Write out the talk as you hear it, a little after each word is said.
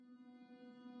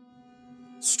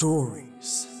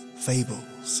Stories,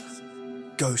 fables,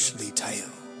 ghostly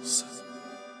tales.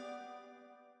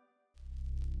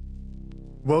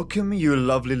 Welcome, you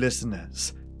lovely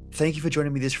listeners. Thank you for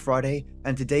joining me this Friday,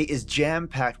 and today is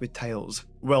jam-packed with tales.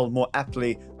 Well, more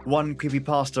aptly, one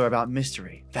creepypasta about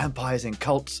mystery, vampires and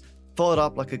cults, followed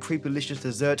up like a creepylicious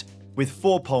dessert with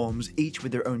 4 poems, each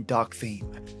with their own dark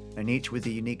theme, and each with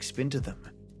a unique spin to them.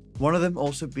 One of them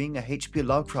also being a H.P.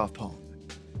 Lovecraft poem.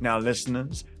 Now,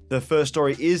 listeners, the first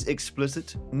story is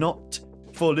explicit, not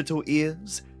for little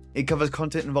ears. It covers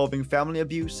content involving family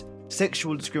abuse,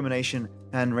 sexual discrimination,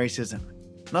 and racism.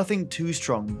 Nothing too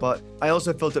strong, but I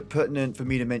also felt it pertinent for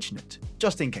me to mention it,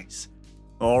 just in case.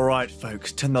 Alright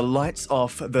folks, turn the lights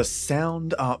off, the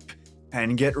sound up,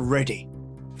 and get ready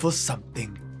for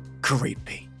something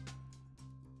creepy.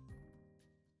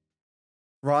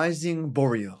 Rising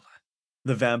Boreal,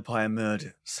 the Vampire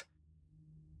Murders.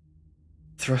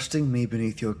 Thrusting me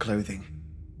beneath your clothing,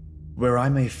 where I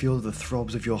may feel the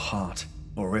throbs of your heart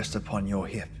or rest upon your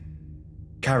hip.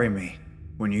 Carry me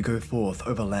when you go forth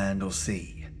over land or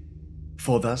sea,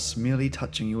 for thus merely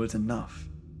touching you is enough,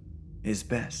 is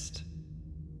best.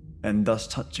 And thus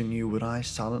touching you would I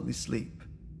silently sleep,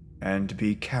 and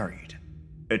be carried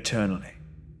eternally.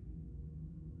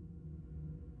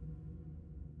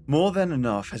 More than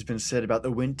enough has been said about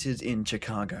the winters in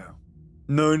Chicago,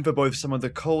 known for both some of the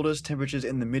coldest temperatures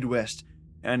in the Midwest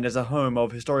and as a home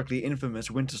of historically infamous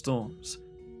winter storms.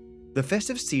 The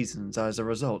festive seasons, as a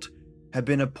result, have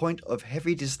been a point of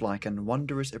heavy dislike and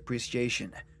wondrous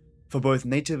appreciation for both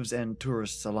natives and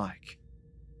tourists alike.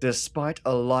 Despite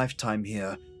a lifetime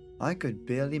here, I could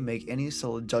barely make any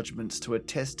solid judgments to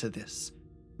attest to this.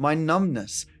 My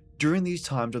numbness during these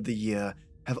times of the year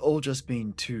have all just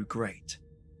been too great.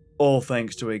 All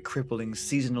thanks to a crippling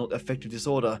seasonal affective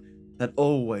disorder that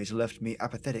always left me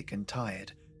apathetic and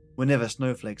tired whenever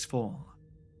snowflakes fall.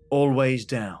 Always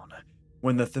down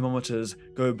when the thermometers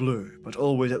go blue, but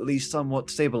always at least somewhat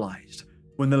stabilized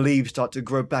when the leaves start to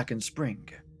grow back in spring.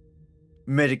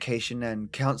 Medication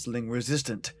and counseling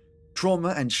resistant, trauma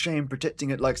and shame protecting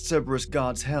it like Cerberus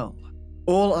guards hell.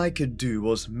 All I could do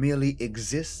was merely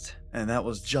exist, and that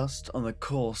was just on the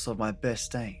course of my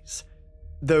best days.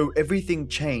 Though everything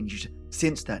changed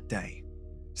since that day,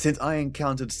 since I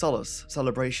encountered solace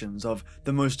celebrations of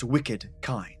the most wicked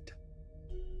kind.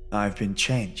 I've been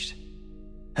changed,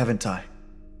 haven't I?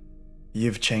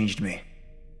 You've changed me,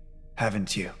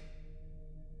 haven't you?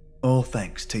 All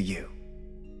thanks to you.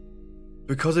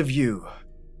 Because of you,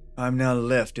 I'm now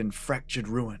left in fractured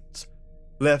ruins,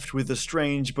 left with a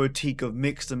strange boutique of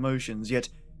mixed emotions, yet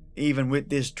even with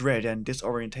this dread and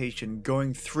disorientation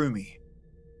going through me,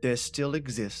 there still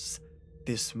exists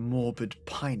this morbid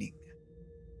pining.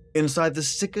 Inside the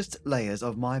sickest layers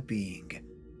of my being,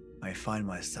 I find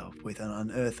myself with an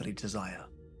unearthly desire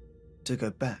to go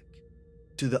back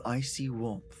to the icy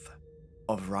warmth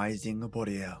of Rising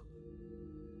Boreal.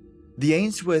 The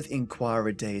Ainsworth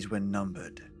Inquirer days were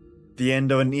numbered. The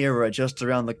end of an era just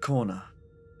around the corner.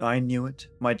 I knew it,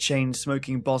 my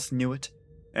chain-smoking boss knew it,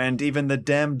 and even the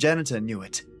damn janitor knew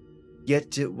it.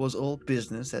 Yet it was all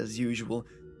business as usual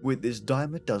with this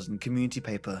dime a dozen community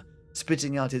paper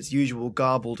spitting out its usual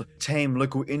garbled, tame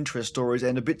local interest stories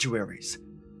and obituaries.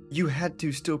 You had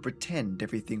to still pretend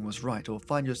everything was right or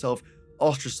find yourself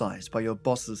ostracized by your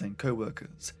bosses and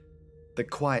co-workers. The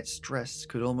quiet stress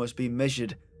could almost be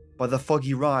measured by the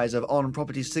foggy rise of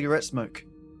on-property cigarette smoke.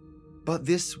 But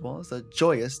this was a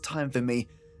joyous time for me,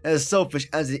 as selfish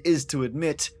as it is to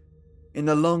admit. In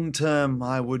the long term,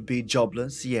 I would be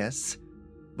jobless, yes,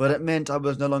 but it meant I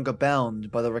was no longer bound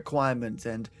by the requirements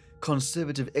and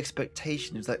conservative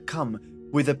expectations that come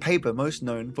with a paper most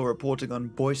known for reporting on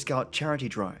Boy Scout charity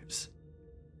drives.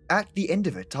 At the end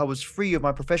of it, I was free of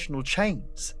my professional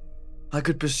chains. I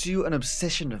could pursue an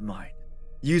obsession of mine.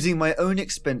 Using my own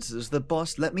expenses, the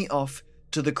boss let me off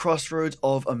to the crossroads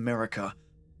of America,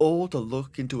 all to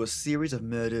look into a series of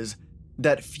murders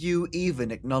that few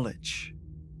even acknowledge.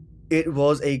 It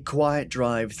was a quiet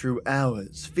drive through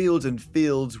hours, fields and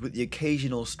fields with the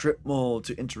occasional strip mall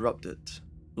to interrupt it.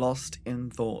 Lost in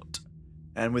thought,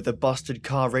 and with a busted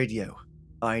car radio,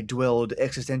 I dwelled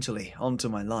existentially onto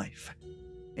my life.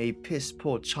 A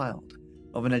piss-poor child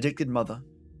of an addicted mother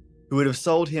who would have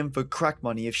sold him for crack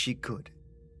money if she could.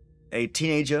 A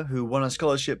teenager who won a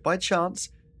scholarship by chance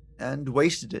and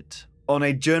wasted it on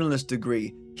a journalist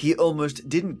degree he almost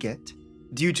didn't get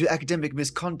due to academic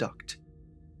misconduct.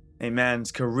 A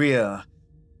man's career,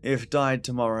 if died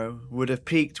tomorrow, would have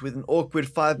peaked with an awkward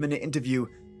 5-minute interview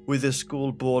with a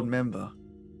school board member.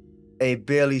 A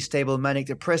barely stable manic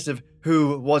depressive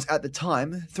who was at the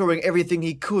time throwing everything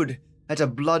he could at a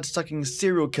blood-sucking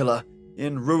serial killer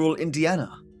in rural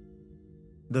Indiana.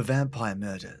 The vampire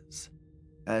murders,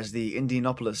 as the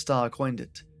Indianapolis Star coined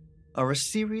it, are a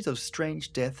series of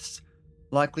strange deaths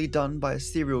likely done by a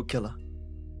serial killer.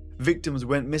 Victims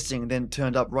went missing, then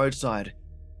turned up roadside,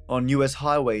 on US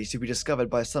highways to be discovered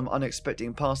by some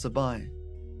unexpected passerby.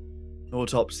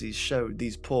 Autopsies showed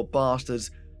these poor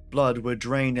bastards' blood were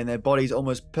drained and their bodies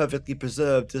almost perfectly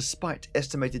preserved despite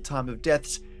estimated time of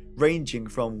deaths ranging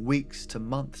from weeks to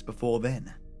months before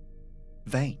then.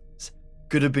 Veins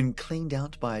could have been cleaned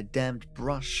out by a damned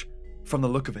brush from the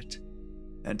look of it.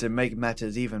 And to make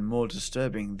matters even more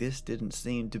disturbing, this didn't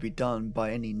seem to be done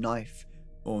by any knife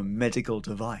or medical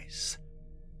device.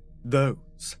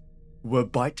 Those were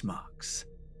bite marks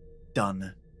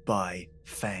done by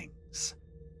fangs.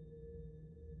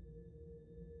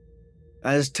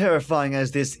 As terrifying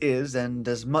as this is, and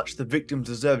as much the victims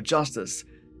deserve justice,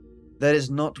 that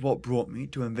is not what brought me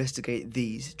to investigate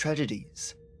these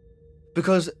tragedies.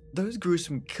 Because those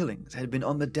gruesome killings had been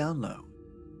on the down low.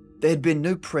 There had been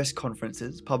no press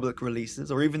conferences, public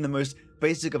releases, or even the most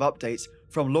basic of updates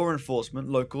from law enforcement,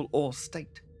 local or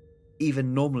state.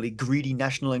 Even normally greedy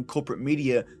national and corporate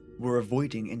media were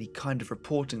avoiding any kind of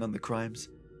reporting on the crimes.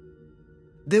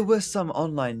 There were some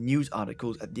online news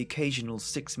articles at the occasional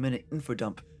 6-minute info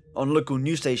dump on local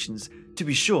news stations, to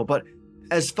be sure, but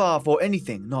as far for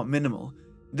anything not minimal,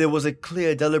 there was a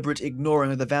clear deliberate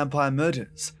ignoring of the vampire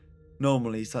murders.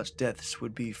 Normally such deaths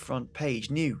would be front page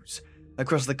news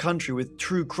across the country, with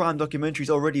true crime documentaries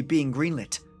already being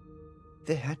greenlit.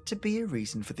 There had to be a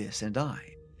reason for this, and I,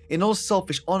 in all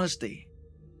selfish honesty,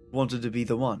 wanted to be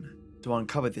the one to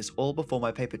uncover this all before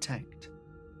my paper tanked.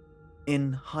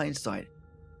 In hindsight,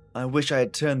 I wish I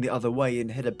had turned the other way and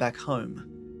headed back home.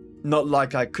 Not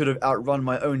like I could have outrun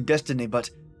my own destiny, but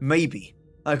maybe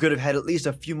I could have had at least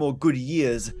a few more good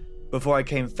years before I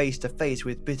came face to face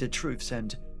with bitter truths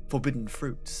and forbidden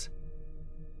fruits.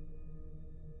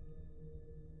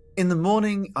 In the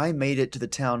morning, I made it to the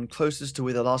town closest to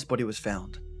where the last body was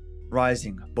found,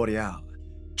 Rising Boreal.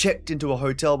 Checked into a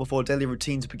hotel before daily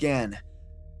routines began.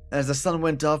 As the sun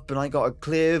went up and I got a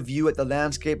clear view at the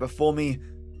landscape before me,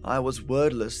 I was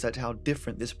wordless at how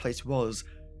different this place was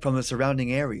from the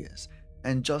surrounding areas,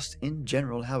 and just in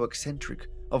general how eccentric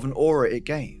of an aura it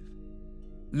gave.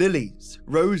 Lilies,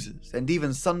 roses, and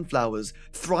even sunflowers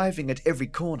thriving at every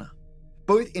corner,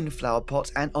 both in flower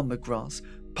pots and on the grass.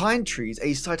 Pine trees,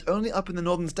 a sight only up in the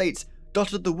northern states,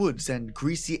 dotted the woods and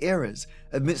greasy areas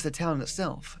amidst the town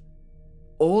itself.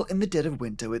 All in the dead of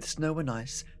winter with snow and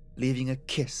ice, leaving a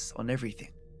kiss on everything.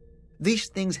 These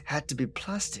things had to be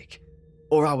plastic,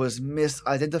 or I was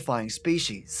misidentifying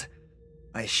species.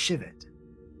 I shivered.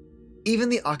 Even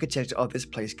the architecture of this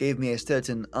place gave me a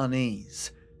certain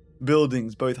unease.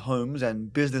 Buildings, both homes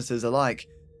and businesses alike,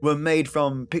 were made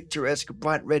from picturesque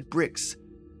bright red bricks,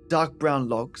 dark brown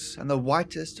logs, and the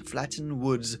whitest flattened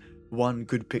woods one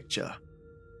could picture.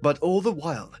 But all the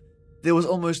while, there was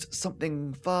almost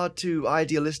something far too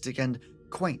idealistic and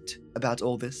quaint about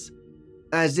all this,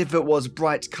 as if it was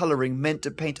bright coloring meant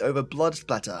to paint over blood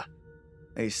splatter.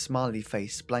 A smiley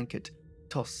face blanket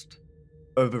tossed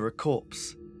over a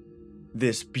corpse.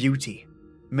 This beauty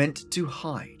meant to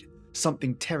hide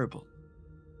something terrible.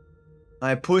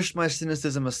 I pushed my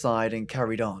cynicism aside and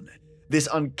carried on. This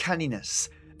uncanniness,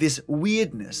 this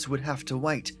weirdness would have to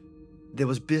wait. There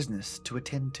was business to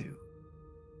attend to.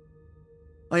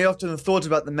 I often thought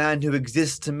about the man who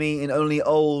exists to me in only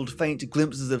old, faint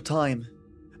glimpses of time.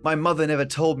 My mother never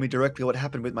told me directly what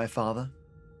happened with my father.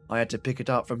 I had to pick it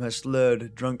up from her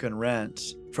slurred, drunken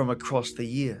rants from across the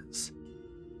years.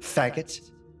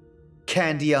 Faggot,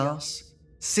 candy ass,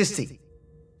 sissy,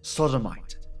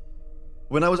 sodomite.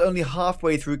 When I was only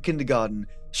halfway through kindergarten,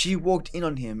 she walked in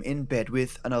on him in bed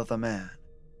with another man.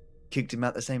 Kicked him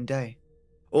out the same day.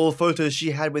 All photos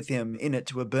she had with him in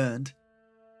it were burned.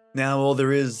 Now all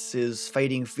there is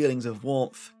fading feelings of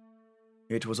warmth.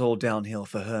 It was all downhill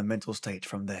for her mental state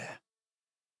from there.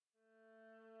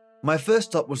 My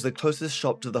first stop was the closest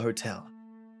shop to the hotel.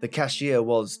 The cashier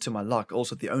was, to my luck,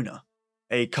 also the owner.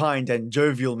 A kind and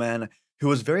jovial man who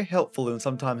was very helpful and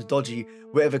sometimes dodgy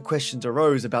wherever questions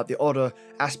arose about the odder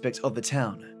aspects of the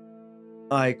town.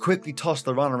 I quickly tossed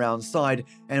the runaround side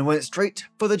and went straight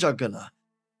for the jugular,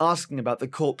 asking about the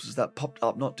corpses that popped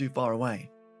up not too far away.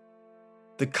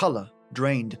 The color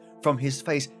drained from his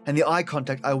face, and the eye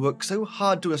contact I worked so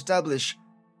hard to establish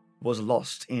was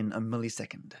lost in a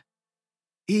millisecond.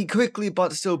 He quickly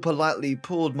but still politely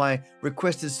pulled my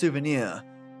requested souvenir,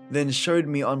 then showed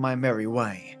me on my merry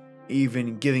way,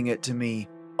 even giving it to me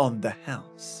on the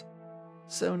house.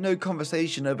 So no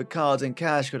conversation over cards and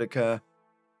cash could occur.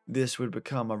 This would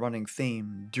become a running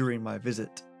theme during my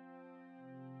visit.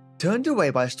 Turned away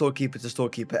by storekeeper to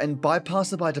storekeeper and by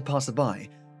passerby to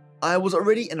passerby, I was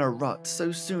already in a rut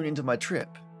so soon into my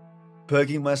trip.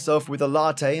 Perking myself with a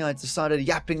latte, I decided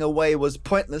yapping away was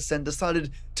pointless and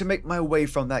decided to make my way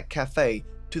from that cafe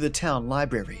to the town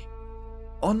library.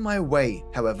 On my way,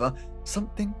 however,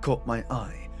 something caught my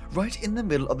eye. Right in the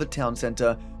middle of the town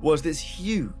centre was this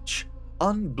huge,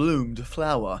 unbloomed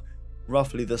flower,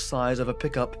 roughly the size of a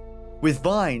pickup, with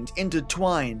vines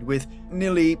intertwined with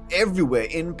nearly everywhere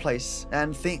in place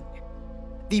and thing.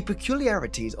 The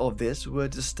peculiarities of this were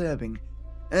disturbing,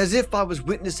 as if I was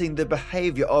witnessing the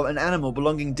behavior of an animal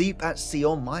belonging deep at sea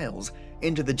or miles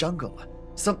into the jungle,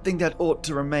 something that ought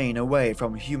to remain away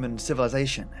from human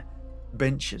civilization.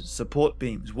 Benches, support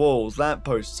beams, walls,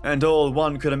 lampposts, and all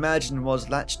one could imagine was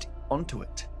latched onto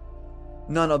it.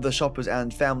 None of the shoppers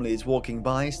and families walking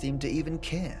by seemed to even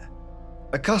care.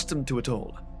 Accustomed to it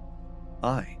all,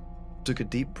 I took a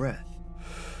deep breath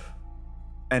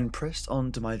and pressed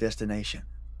on to my destination.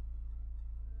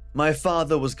 My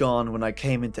father was gone when I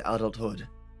came into adulthood.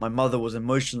 My mother was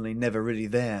emotionally never really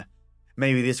there.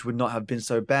 Maybe this would not have been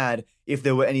so bad if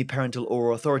there were any parental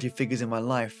or authority figures in my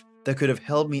life that could have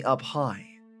held me up high.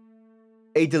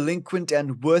 A delinquent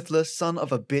and worthless son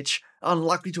of a bitch,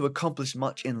 unlikely to accomplish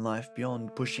much in life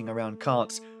beyond pushing around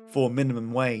carts for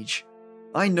minimum wage.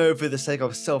 I know for the sake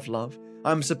of self-love,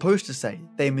 I'm supposed to say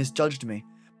they misjudged me,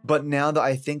 but now that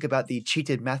I think about the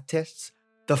cheated math tests,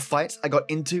 the fights I got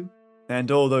into,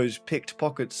 and all those picked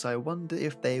pockets, I wonder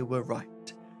if they were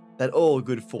right. That all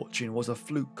good fortune was a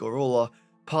fluke or all a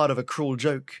part of a cruel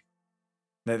joke.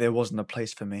 That there wasn't a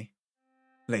place for me.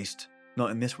 At least, not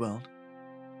in this world.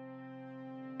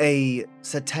 A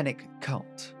satanic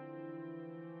cult.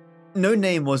 No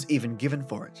name was even given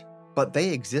for it, but they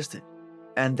existed,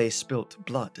 and they spilt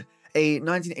blood. A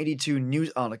 1982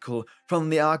 news article from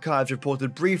the archives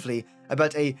reported briefly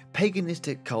about a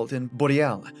paganistic cult in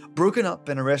Boreal, broken up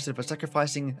and arrested for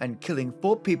sacrificing and killing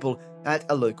 4 people at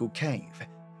a local cave.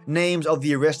 Names of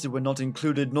the arrested were not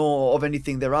included, nor of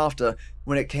anything thereafter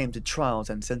when it came to trials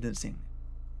and sentencing.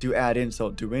 To add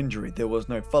insult to injury, there was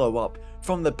no follow-up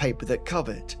from the paper that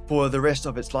covered it for the rest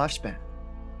of its lifespan.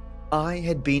 I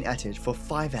had been at it for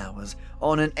 5 hours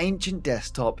on an ancient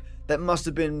desktop that must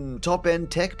have been top-end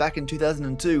tech back in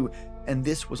 2002, and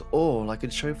this was all I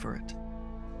could show for it.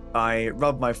 I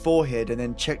rubbed my forehead and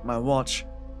then checked my watch.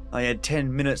 I had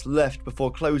 10 minutes left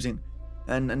before closing.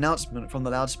 An announcement from the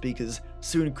loudspeakers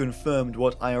soon confirmed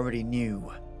what I already knew.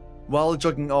 While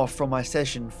jogging off from my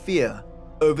session, fear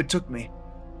overtook me.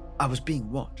 I was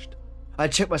being watched. I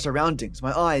checked my surroundings,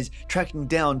 my eyes tracking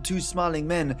down 2 smiling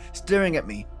men staring at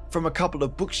me from a couple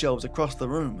of bookshelves across the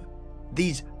room.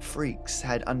 These freaks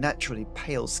had unnaturally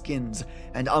pale skins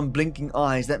and unblinking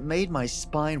eyes that made my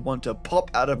spine want to pop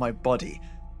out of my body.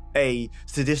 A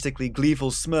sadistically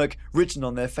gleeful smirk written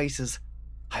on their faces.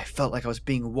 I felt like I was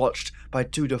being watched by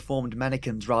 2 deformed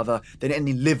mannequins rather than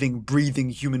any living, breathing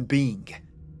human being.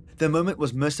 The moment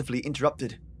was mercifully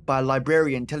interrupted by a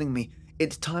librarian telling me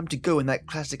it's time to go in that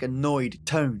classic annoyed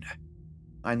tone.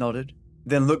 I nodded,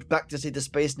 then looked back to see the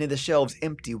space near the shelves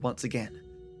empty once again.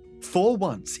 For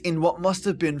once, in what must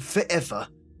have been forever,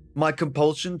 my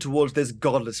compulsion towards this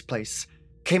godless place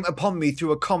came upon me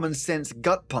through a common-sense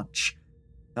gut punch.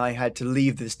 I had to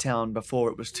leave this town before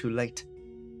it was too late.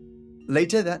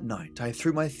 Later that night, I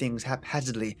threw my things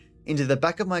haphazardly into the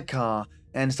back of my car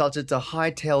and started to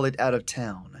hightail it out of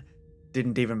town.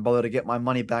 Didn't even bother to get my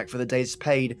money back for the days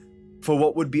paid for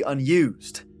what would be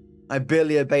unused. I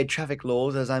barely obeyed traffic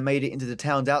laws as I made it into the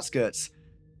town's outskirts.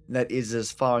 That is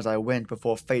as far as I went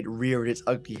before fate reared its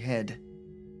ugly head.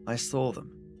 I saw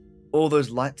them. All those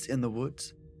lights in the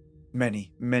woods.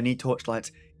 Many, many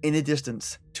torchlights in the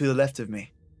distance to the left of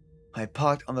me. I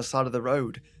parked on the side of the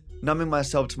road, numbing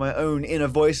myself to my own inner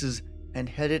voices, and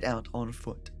headed out on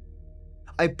foot.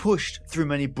 I pushed through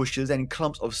many bushes and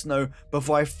clumps of snow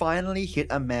before I finally hit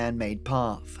a man-made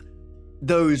path.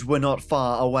 Those were not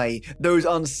far away, those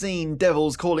unseen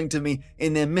devils calling to me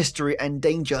in their mystery and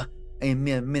danger. A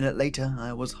mere minute later,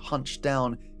 I was hunched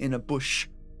down in a bush.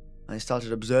 I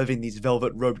started observing these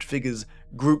velvet-robed figures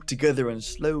grouped together and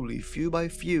slowly, few by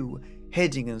few,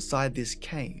 heading inside this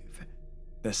cave.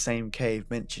 The same cave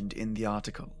mentioned in the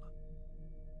article.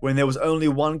 When there was only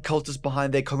one cultist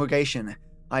behind their congregation,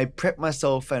 I prepped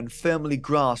myself and firmly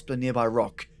grasped a nearby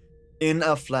rock. In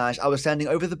a flash, I was standing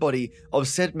over the body of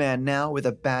said man, now with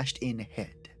a bashed-in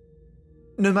head.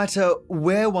 No matter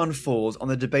where one falls on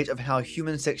the debate of how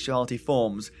human sexuality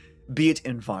forms, be it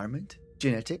environment,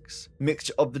 genetics,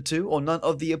 mixture of the two, or none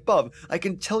of the above, I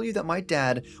can tell you that my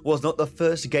dad was not the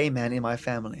first gay man in my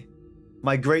family.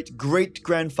 My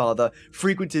great-great-grandfather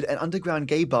frequented an underground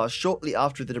gay bar shortly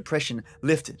after the Depression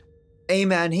lifted. A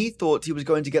man he thought he was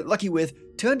going to get lucky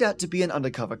with turned out to be an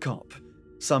undercover cop.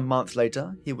 Some months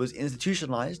later, he was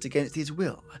institutionalized against his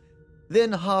will,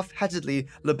 then half-heartedly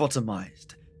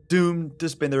lobotomized, doomed to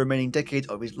spend the remaining decades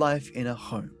of his life in a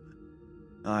home.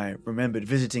 I remembered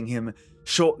visiting him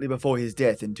shortly before his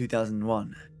death in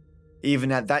 2001.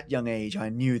 Even at that young age, I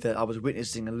knew that I was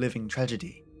witnessing a living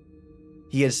tragedy.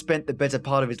 He had spent the better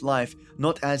part of his life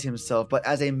not as himself, but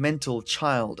as a mental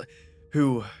child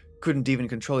who couldn't even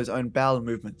control his own bowel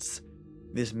movements.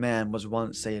 This man was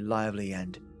once a lively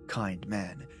and kind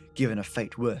man, given a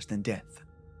fate worse than death,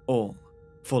 all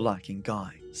for liking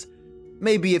guys.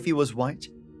 Maybe if he was white,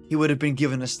 he would have been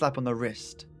given a slap on the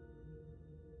wrist.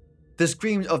 The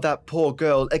screams of that poor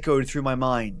girl echoed through my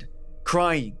mind,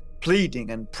 crying, pleading,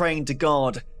 and praying to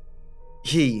God.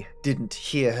 He didn't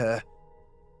hear her.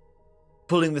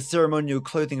 Pulling the ceremonial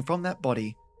clothing from that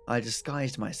body, I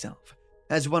disguised myself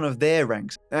as one of their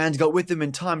ranks and got with them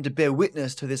in time to bear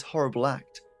witness to this horrible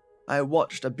act. I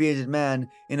watched a bearded man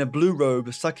in a blue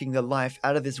robe sucking the life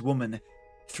out of this woman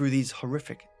through these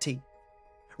horrific teeth,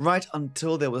 right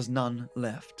until there was none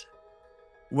left.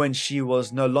 When she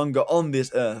was no longer on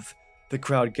this earth, the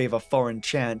crowd gave a foreign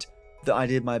chant that I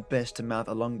did my best to mouth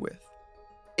along with.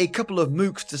 A couple of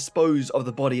mooks disposed of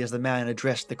the body as the man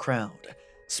addressed the crowd,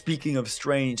 speaking of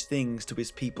strange things to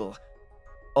his people,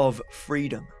 of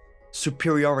freedom,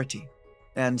 superiority,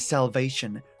 and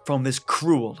salvation from this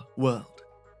cruel world.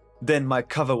 Then my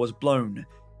cover was blown,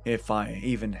 if I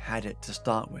even had it to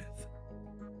start with.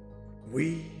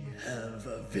 We have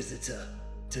a visitor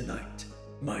tonight,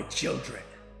 my children.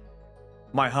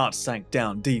 My heart sank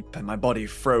down deep and my body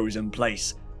froze in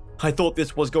place. I thought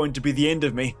this was going to be the end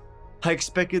of me. I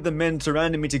expected the men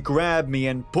surrounding me to grab me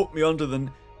and put me onto the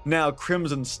now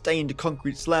crimson-stained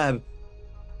concrete slab.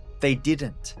 They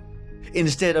didn't.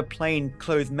 Instead, a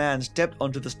plain-clothed man stepped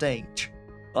onto the stage.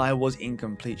 I was in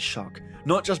complete shock,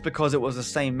 not just because it was the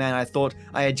same man I thought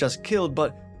I had just killed,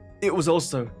 but it was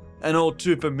also an all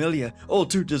too familiar, all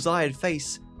too desired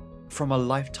face from a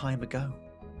lifetime ago.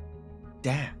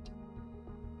 Dad.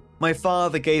 My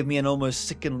father gave me an almost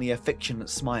sickeningly affectionate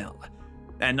smile,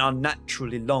 an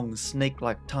unnaturally long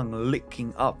snake-like tongue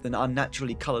licking up the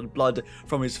unnaturally colored blood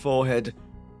from his forehead.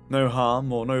 No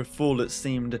harm or no fool it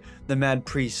seemed, the mad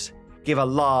priest gave a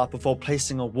laugh before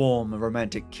placing a warm,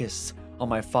 romantic kiss on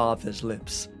my father's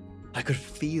lips. I could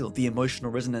feel the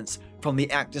emotional resonance from the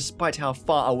act despite how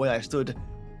far away I stood.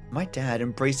 My dad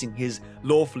embracing his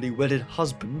lawfully wedded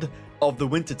husband of the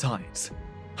winter tides.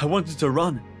 I wanted to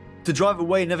run, to drive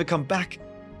away and never come back,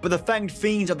 but the fanged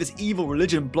fiends of this evil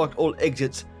religion blocked all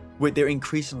exits with their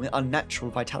increasingly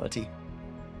unnatural vitality.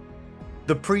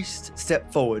 The priest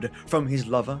stepped forward from his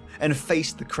lover and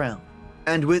faced the crowd,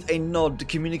 and with a nod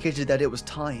communicated that it was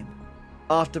time.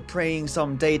 After praying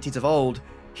some deities of old,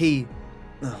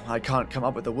 I can't come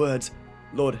up with the words.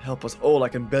 Lord help us all, I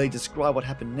can barely describe what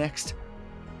happened next.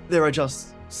 There are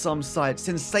just some sights,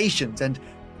 sensations, and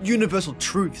universal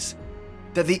truths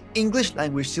that the English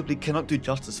language simply cannot do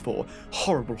justice for.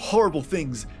 Horrible, horrible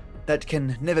things that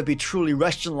can never be truly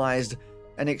rationalized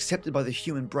and accepted by the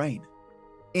human brain.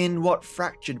 In what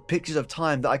fractured pictures of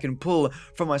time that I can pull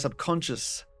from my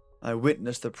subconscious, I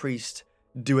witnessed the priest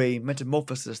do a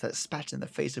metamorphosis that spat in the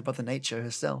face of Mother Nature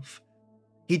herself.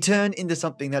 He turned into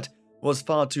something that was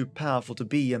far too powerful to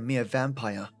be a mere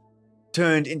vampire.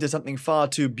 Turned into something far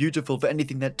too beautiful for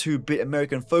anything that 2-bit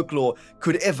American folklore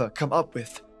could ever come up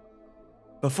with.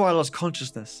 Before I lost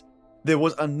consciousness, there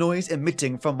was a noise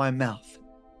emitting from my mouth.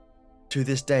 To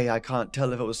this day, I can't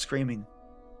tell if it was screaming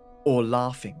or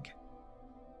laughing.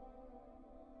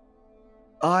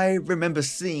 I remember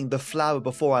seeing the flower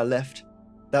before I left,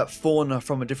 that fauna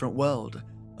from a different world,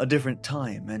 a different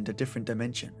time, and a different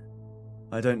dimension.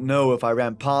 I don't know if I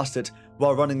ran past it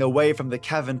while running away from the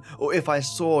cavern or if I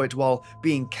saw it while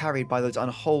being carried by those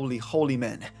unholy holy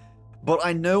men, but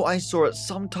I know I saw it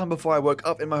sometime before I woke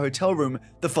up in my hotel room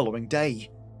the following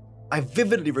day. I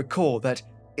vividly recall that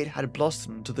it had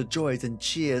blossomed to the joys and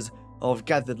cheers of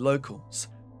gathered locals,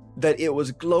 that it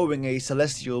was glowing a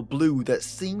celestial blue that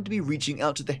seemed to be reaching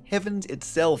out to the heavens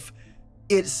itself,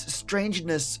 its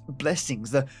strangeness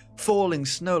blessings, the falling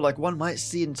snow like one might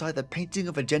see inside the painting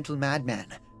of a gentle madman.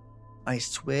 I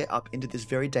swear up into this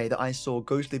very day that I saw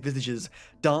ghostly visages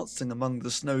dancing among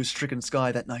the snow-stricken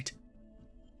sky that night.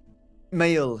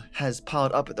 Mail has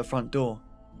piled up at the front door.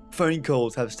 Phone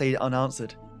calls have stayed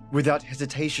unanswered. Without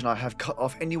hesitation, I have cut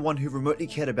off anyone who remotely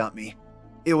cared about me.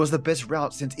 It was the best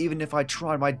route, since even if I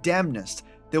tried my damnedest,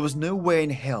 there was no way in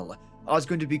hell I was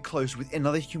going to be close with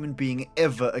another human being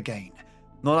ever again.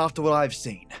 Not after what I've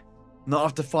seen. Not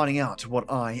after finding out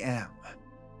what I am.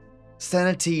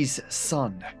 Sanity's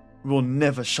sun will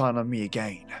never shine on me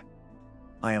again.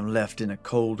 I am left in a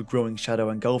cold, growing shadow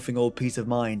engulfing all peace of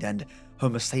mind and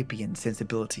Homo sapien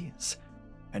sensibilities.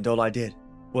 And all I did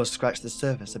was scratch the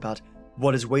surface about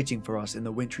what is waiting for us in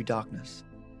the wintry darkness.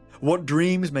 What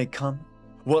dreams may come,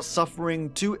 what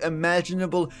suffering too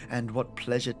imaginable, and what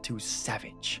pleasure too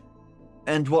savage.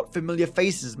 And what familiar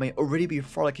faces may already be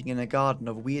frolicking in a garden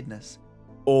of weirdness,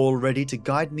 all ready to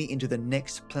guide me into the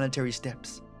next planetary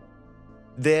steps.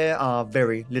 There are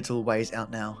very little ways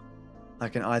out now. I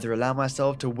can either allow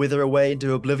myself to wither away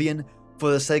into oblivion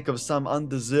for the sake of some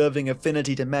undeserving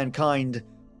affinity to mankind,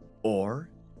 or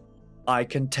I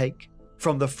can take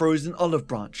from the frozen olive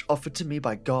branch offered to me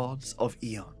by gods of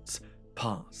eons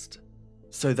past,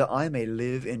 so that I may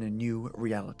live in a new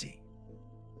reality.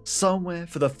 Somewhere,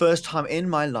 for the first time in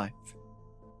my life,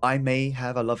 I may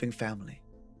have a loving family.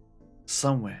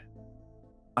 Somewhere,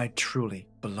 I truly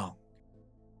belong.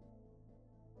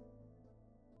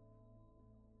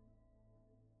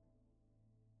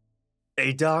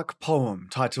 A dark poem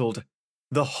titled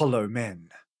The Hollow Men,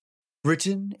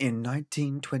 written in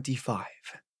 1925.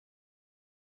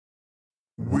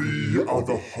 We are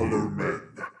the hollow men,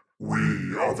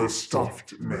 we are the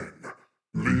stuffed men,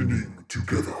 leaning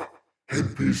together,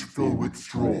 headpiece filled with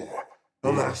straw.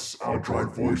 Alas, our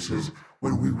dried voices,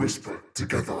 when we whisper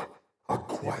together, are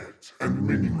quiet and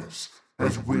meaningless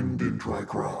as wind in dry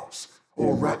grass,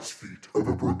 or rat's feet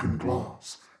over broken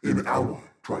glass in our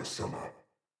dry cellar.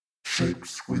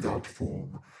 Shapes without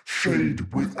form,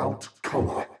 shade without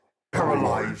color,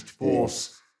 paralyzed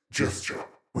force, gesture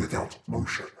without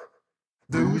motion.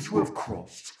 Those who have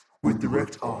crossed with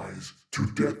direct eyes to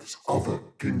death's other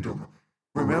kingdom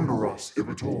remember us, if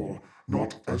at all,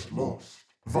 not as lost,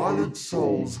 violent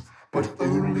souls, but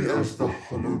only as the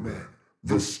hollow men,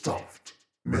 the stuffed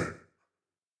men.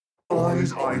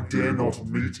 Eyes I dare not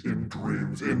meet in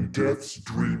dreams, in death's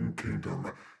dream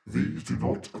kingdom, these do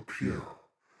not appear.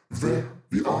 There,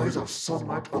 the eyes are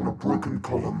sunlight on a broken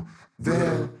column.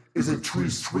 There is a tree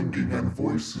swinging, and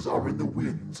voices are in the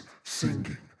winds,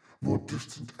 singing, more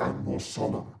distant and more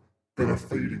solemn than a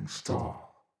fading star.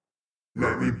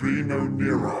 Let me be no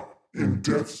nearer in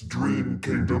death's dream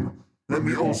kingdom. Let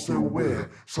me also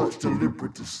wear such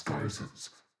deliberate disguises,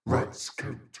 rat's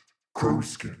coat,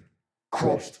 crowskin,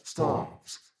 crossed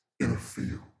staves in a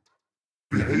field,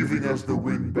 behaving as the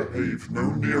wind behaves, no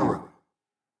nearer.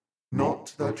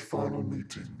 Not that final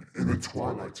meeting in the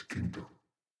twilight kingdom.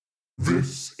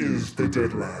 This is the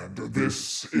dead land,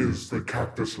 this is the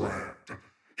cactus land.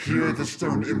 Here the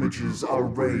stone images are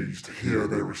raised, here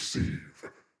they receive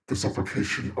the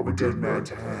supplication of a dead man's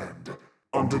hand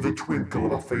under the twinkle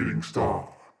of a fading star.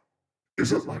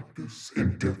 Is it like this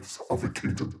in death's other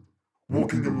kingdom,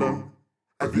 walking alone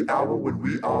at the hour when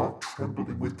we are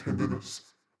trembling with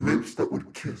tenderness, lips that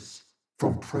would kiss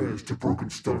from prayers to broken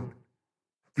stone?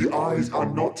 The eyes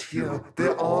are not here,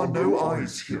 there are no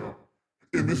eyes here.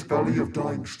 In this valley of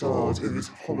dying stars, in this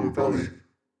hollow valley,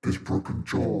 this broken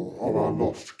jaw of our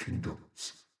lost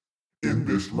kingdoms. In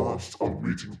this last of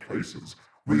meeting places,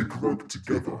 we grope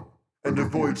together and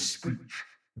avoid speech,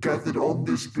 gathered on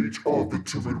this beach of the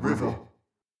timid river.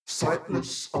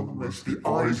 Sightless unless the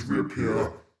eyes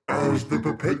reappear as the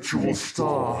perpetual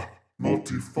star,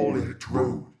 multifoliate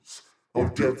rose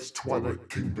of death's twilight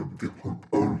kingdom, the hope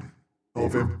only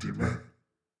of empty men.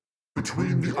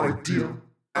 Between the idea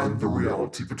and the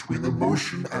reality, between the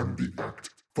motion and the act,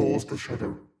 falls the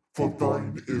shadow, for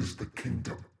thine is the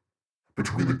kingdom.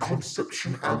 Between the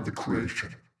conception and the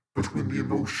creation, between the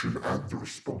emotion and the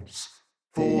response,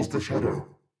 falls the shadow.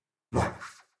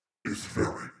 Life is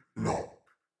very long.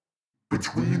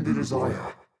 Between the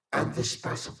desire and the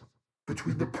spasm,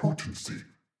 between the potency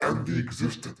and the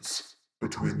existence,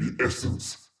 between the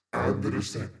essence and the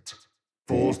descent,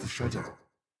 falls the shadow.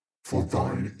 For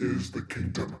thine is the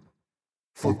kingdom.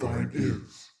 For thine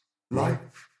is,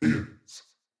 life is.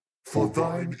 For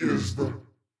thine is the...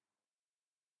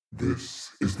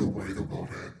 This is the way the world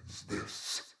ends.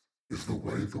 This is the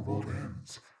way the world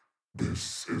ends.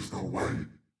 This is the way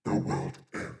the world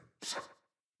ends.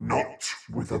 Not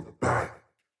with a bang,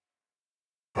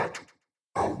 but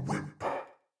a whimper.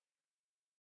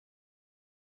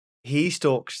 He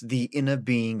stalks the inner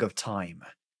being of time.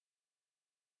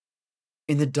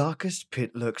 In the darkest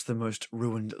pit lurks the most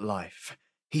ruined life.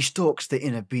 He stalks the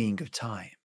inner being of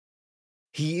time.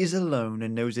 He is alone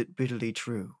and knows it bitterly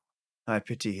true. I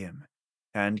pity him,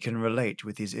 and can relate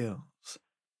with his ills.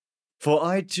 For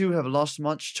I too have lost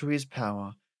much to his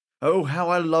power. Oh, how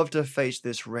I love to face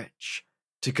this wretch,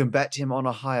 to combat him on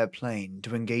a higher plane,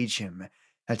 to engage him,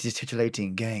 at his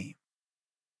titillating game.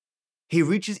 He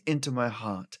reaches into my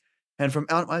heart, and from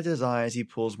out my desires he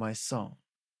pulls my soul.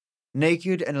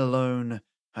 Naked and alone,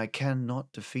 I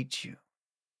cannot defeat you.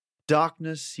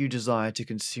 Darkness, you desire to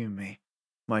consume me.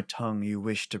 My tongue, you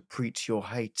wish to preach your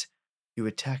hate. You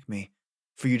attack me,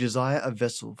 for you desire a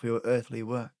vessel for your earthly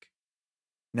work.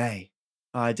 Nay,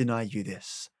 I deny you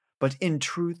this, but in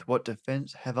truth what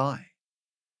defence have I?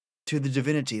 To the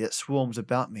divinity that swarms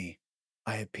about me,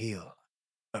 I appeal.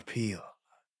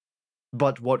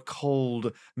 But what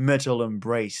cold metal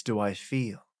embrace do I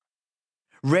feel?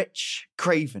 Wretch,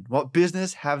 craven, what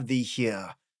business have thee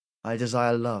here? I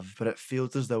desire love, but it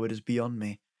feels as though it is beyond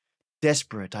me.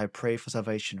 Desperate, I pray for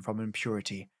salvation from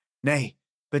impurity. Nay,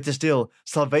 better still,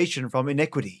 salvation from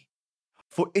iniquity.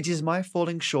 For it is my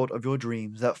falling short of your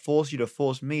dreams that force you to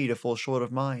force me to fall short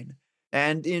of mine,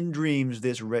 and in dreams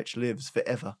this wretch lives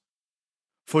forever.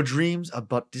 For dreams are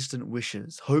but distant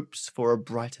wishes, hopes for a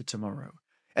brighter tomorrow,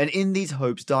 and in these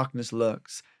hopes darkness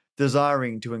lurks,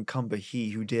 desiring to encumber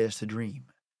he who dares to dream.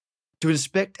 To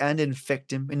inspect and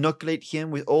infect him, inoculate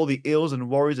him with all the ills and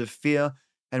worries of fear,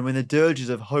 and when the dirges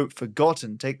of hope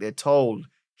forgotten take their toll,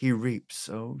 he reaps,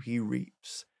 oh, he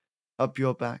reaps. Up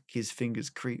your back his fingers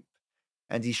creep,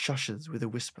 and he shushes with a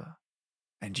whisper,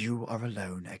 and you are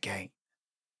alone again.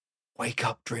 Wake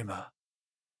up, dreamer.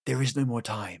 There is no more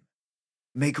time.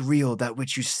 Make real that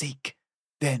which you seek.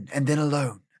 Then, and then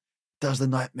alone, does the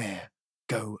nightmare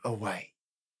go away.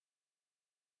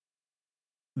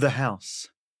 The house.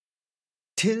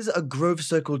 'Tis a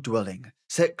grove-circled dwelling,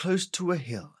 set close to a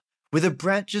hill, where the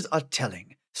branches are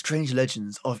telling strange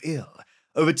legends of ill,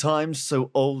 over times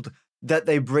so old that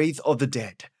they breathe of the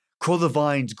dead, crawl the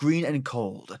vines green and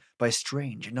cold, by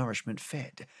strange nourishment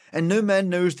fed, and no man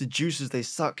knows the juices they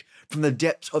suck from the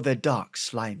depths of their dark,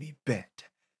 slimy bed.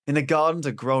 In the gardens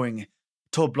are growing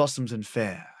tall blossoms and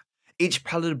fair, each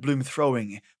pallid bloom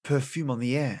throwing perfume on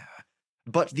the air.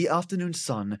 But the afternoon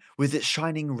sun, with its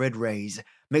shining red rays,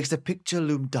 makes the picture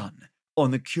loom dun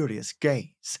on the curious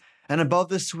gaze, and above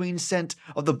the sweet scent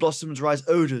of the blossoms rise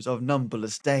odours of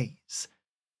numberless days.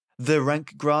 The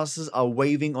rank grasses are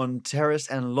waving on terrace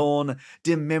and lawn,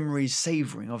 dim memories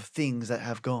savouring of things that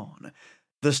have gone.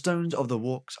 The stones of the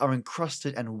walks are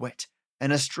encrusted and wet,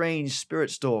 and a strange spirit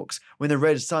stalks when the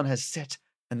red sun has set,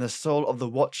 and the soul of the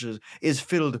watcher is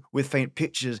filled with faint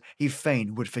pictures he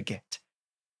fain would forget.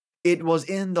 It was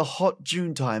in the hot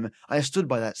June time I stood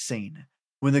by that scene,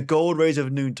 when the gold rays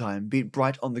of noontime beat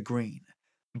bright on the green.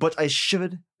 But I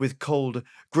shivered with cold,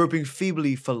 groping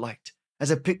feebly for light, as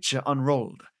a picture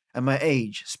unrolled, and my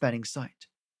age spanning sight,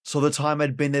 saw the time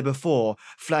I'd been there before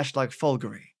flash like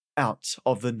fulgury out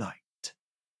of the night.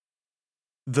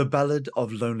 The Ballad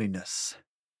of Loneliness.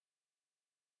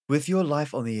 With your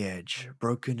life on the edge,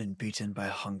 broken and beaten by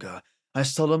hunger, I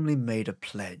solemnly made a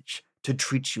pledge to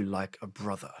treat you like a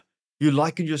brother. You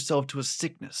likened yourself to a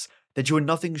sickness, that you were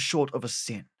nothing short of a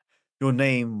sin. Your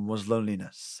name was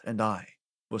Loneliness, and I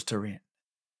was Turin.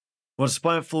 What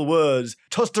spiteful words,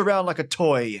 tossed around like a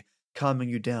toy! Calming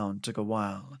you down took a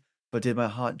while, but did my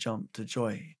heart jump to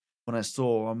joy when I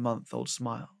saw a month-old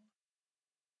smile?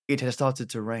 It had started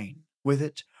to rain. With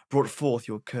it, brought forth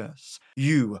your curse.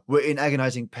 You were in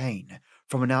agonizing pain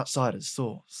from an outsider's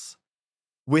source.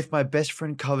 With my best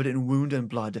friend covered in wound and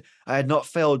blood, I had not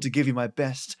failed to give you my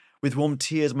best. With warm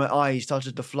tears my eyes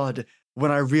started to flood when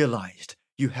I realized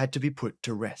you had to be put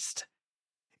to rest.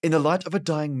 In the light of a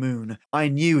dying moon, I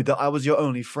knew that I was your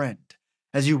only friend.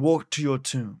 As you walked to your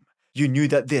tomb, you knew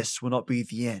that this will not be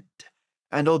the end.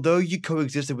 And although you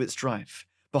coexisted with strife,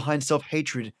 behind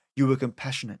self-hatred you were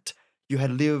compassionate. You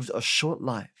had lived a short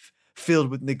life, filled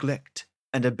with neglect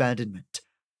and abandonment.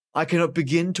 I cannot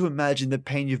begin to imagine the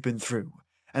pain you've been through,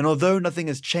 and although nothing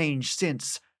has changed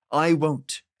since, I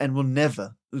won't and will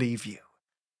never leave you.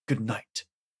 Good night,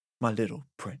 my little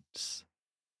prince.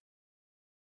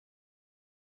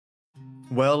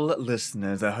 Well,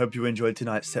 listeners, I hope you enjoyed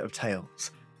tonight's set of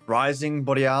tales. Rising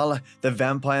Boreal, The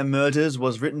Vampire Murders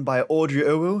was written by Audrey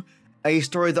Owu, a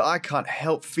story that I can't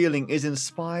help feeling is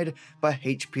inspired by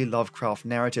H.P. Lovecraft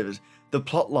narratives, the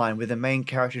plotline where the main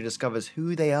character discovers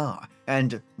who they are,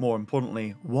 and, more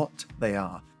importantly, what they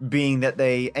are, being that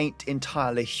they ain't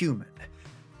entirely human.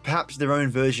 Perhaps their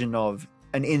own version of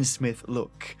an Innsmouth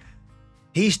look.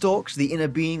 He stalks the inner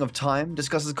being of time,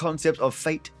 discusses concepts of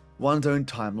fate, one's own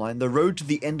timeline, the road to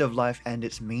the end of life and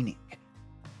its meaning.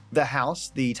 The House,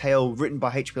 the tale written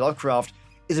by H.P. Lovecraft,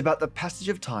 is about the passage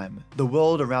of time, the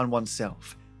world around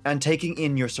oneself, and taking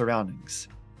in your surroundings.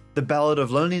 The Ballad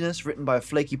of Loneliness, written by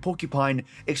Flaky Porcupine,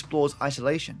 explores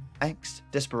isolation, angst,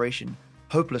 desperation,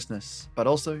 hopelessness, but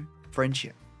also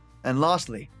friendship. And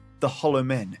lastly, The Hollow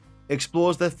Men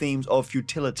explores the themes of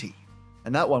futility,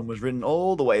 and that one was written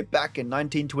all the way back in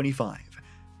 1925.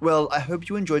 Well, I hope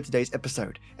you enjoyed today's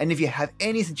episode, and if you have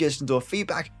any suggestions or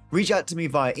feedback, reach out to me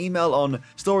via email on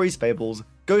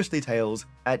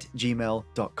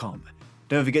storiesfablesghostlytales@gmail.com.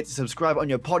 Don't forget to subscribe on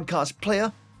your podcast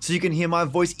player so you can hear my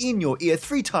voice in your ear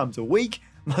 3 times a week.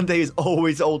 Monday is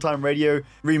always Old Time Radio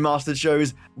remastered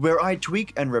shows where I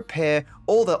tweak and repair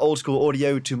all the old school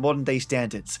audio to modern day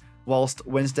standards, whilst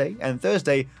Wednesday and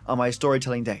Thursday are my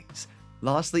storytelling days.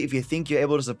 Lastly, if you think you're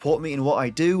able to support me in what I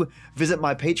do, visit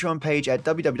my Patreon page at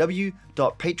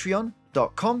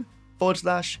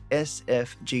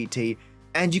www.patreon.com/SFGT,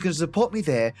 and you can support me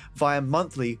there via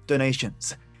monthly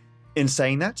donations. In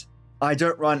saying that, I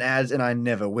don't run ads and I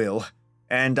never will,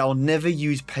 and I'll never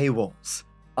use paywalls.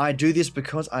 I do this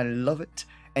because I love it,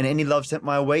 and any love sent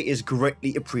my way is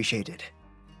greatly appreciated.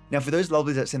 Now, for those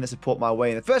lovelies that send the support my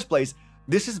way in the first place,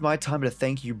 this is my time to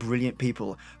thank you brilliant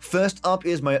people. First up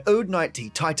is my Ode Night Tea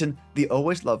Titan, the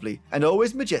always lovely and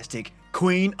always majestic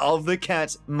Queen of the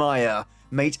Cats, Maya.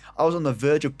 Mate, I was on the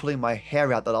verge of pulling my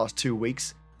hair out the last 2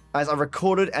 weeks, as I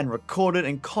recorded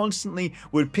and constantly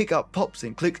would pick up pops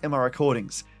and clicks in my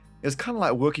recordings. It was kind of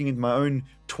like working in my own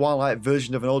Twilight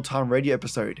version of an old time radio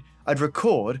episode. I'd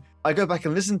record, I'd go back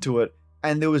and listen to it,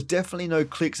 and there was definitely no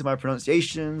clicks in my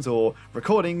pronunciations or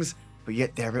recordings, but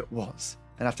yet there it was.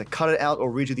 And I have to cut it out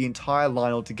or redo the entire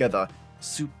line altogether.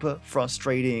 Super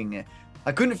frustrating.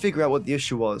 I couldn't figure out what the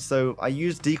issue was, so I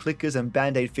used declickers and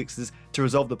band-aid fixes to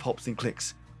resolve the pops and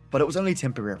clicks, but it was only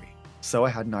temporary. So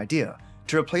I had an idea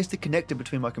to replace the connector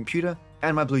between my computer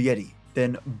and my Blue Yeti.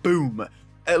 Then boom!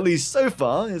 At least so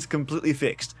far, it's completely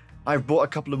fixed. I've bought a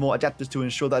couple of more adapters to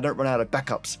ensure that I don't run out of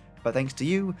backups, but thanks to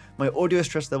you, my audio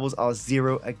stress levels are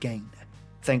 0 again.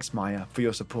 Thanks Maya for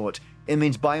your support. It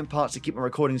means buying parts to keep my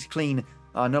recordings clean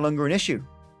are no longer an issue.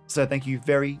 So thank you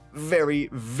very, very,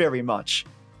 very much.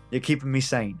 You're keeping me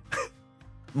sane.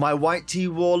 My White Tea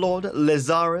Warlord,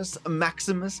 Lazarus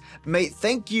Maximus, mate,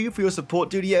 thank you for your support,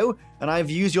 Dudio, and I've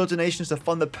used your donations to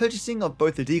fund the purchasing of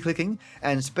both the declicking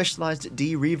and specialized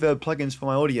de-reverb plugins for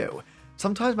my audio.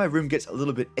 Sometimes my room gets a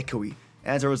little bit echoey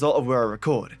as a result of where I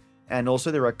record, and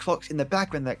also there are clocks in the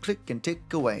background that click and tick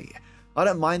away. I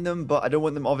don't mind them, but I don't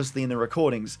want them obviously in the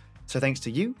recordings, so thanks to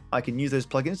you, I can use those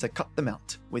plugins to cut them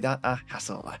out without a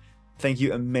hassle. Thank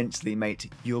you immensely,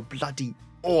 mate. You're bloody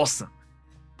awesome.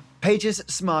 Pages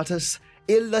Smartus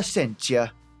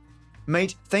Illicentia.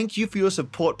 Mate, thank you for your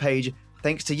support, Paige.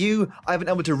 Thanks to you, I've been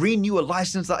able to renew a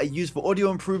license that I use for audio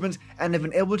improvements and have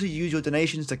been able to use your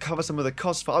donations to cover some of the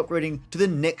costs for upgrading to the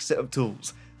next set of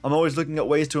tools. I'm always looking at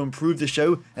ways to improve the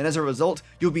show, and as a result,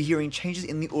 you'll be hearing changes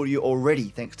in the audio already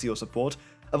thanks to your support.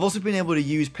 I've also been able to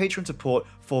use Patreon support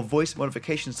for voice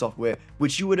modification software,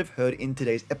 which you would have heard in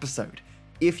today's episode.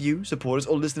 If you, supporters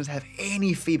or listeners, have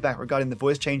any feedback regarding the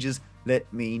voice changes,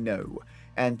 let me know.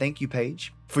 And thank you,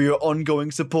 Paige, for your ongoing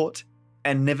support.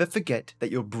 And never forget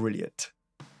that you're brilliant.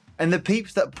 And the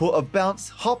peeps that put a bounce,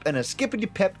 hop, and a skippity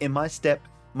pep in my step,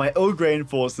 my old grey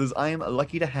enforcers I am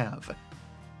lucky to have.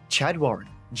 Chad Warren,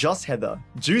 Joss Heather,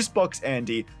 Juicebox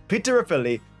Andy, Peter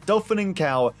Raffelli, Dolphin and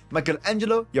Cow,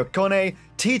 Michelangelo, Yokone,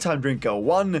 Tea Time Drinker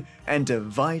 1, and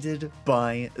Divided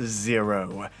by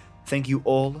 0. Thank you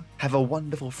all, have a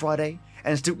wonderful Friday,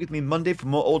 and stick with me Monday for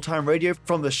more Old Time Radio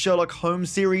from the Sherlock Holmes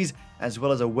series, as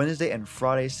well as a Wednesday and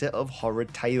Friday set of horror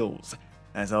tales.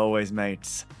 As always,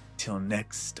 mates, till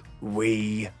next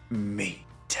we meet.